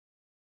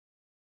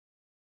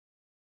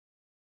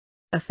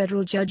A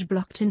federal judge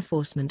blocked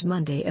enforcement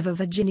Monday of a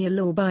Virginia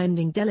law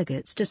binding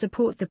delegates to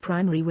support the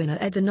primary winner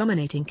at the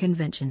nominating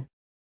convention.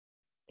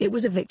 It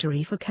was a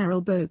victory for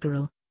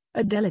Carroll,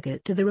 a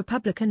delegate to the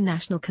Republican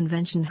National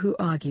Convention who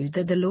argued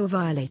that the law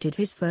violated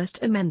his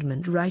First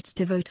Amendment rights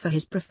to vote for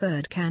his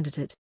preferred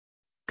candidate.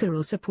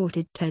 Correll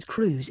supported Ted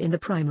Cruz in the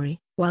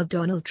primary, while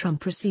Donald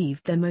Trump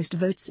received the most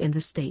votes in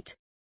the state.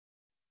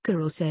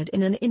 Correll said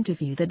in an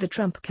interview that the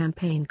Trump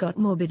campaign got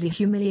morbidly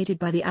humiliated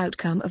by the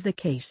outcome of the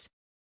case.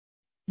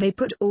 "They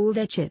put all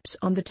their chips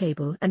on the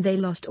table and they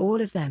lost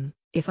all of them.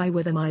 If I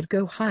were them, I'd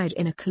go hide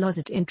in a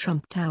closet in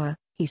Trump Tower,"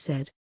 he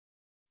said.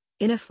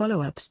 In a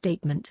follow-up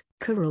statement,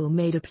 Correll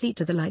made a plea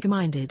to the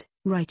like-minded,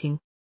 writing,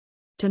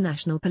 "To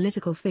national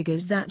political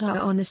figures that are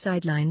on the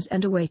sidelines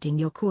and awaiting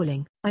your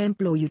calling, I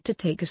implore you to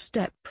take a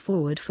step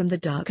forward from the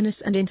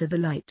darkness and into the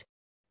light.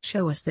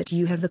 Show us that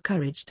you have the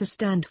courage to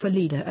stand for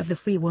leader of the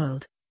free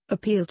world,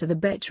 appeal to the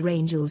better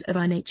angels of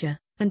our nature,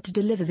 and to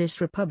deliver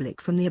this republic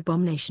from the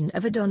abomination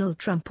of a Donald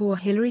Trump or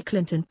Hillary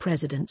Clinton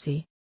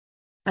presidency."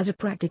 As a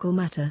practical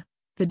matter,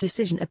 the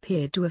decision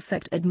appeared to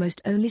affect at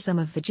most only some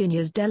of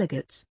Virginia's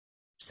delegates.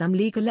 Some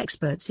legal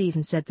experts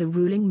even said the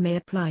ruling may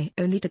apply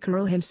only to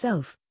Correll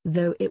himself,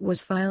 though it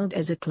was filed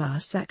as a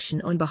class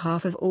action on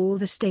behalf of all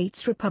the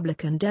state's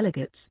Republican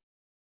delegates.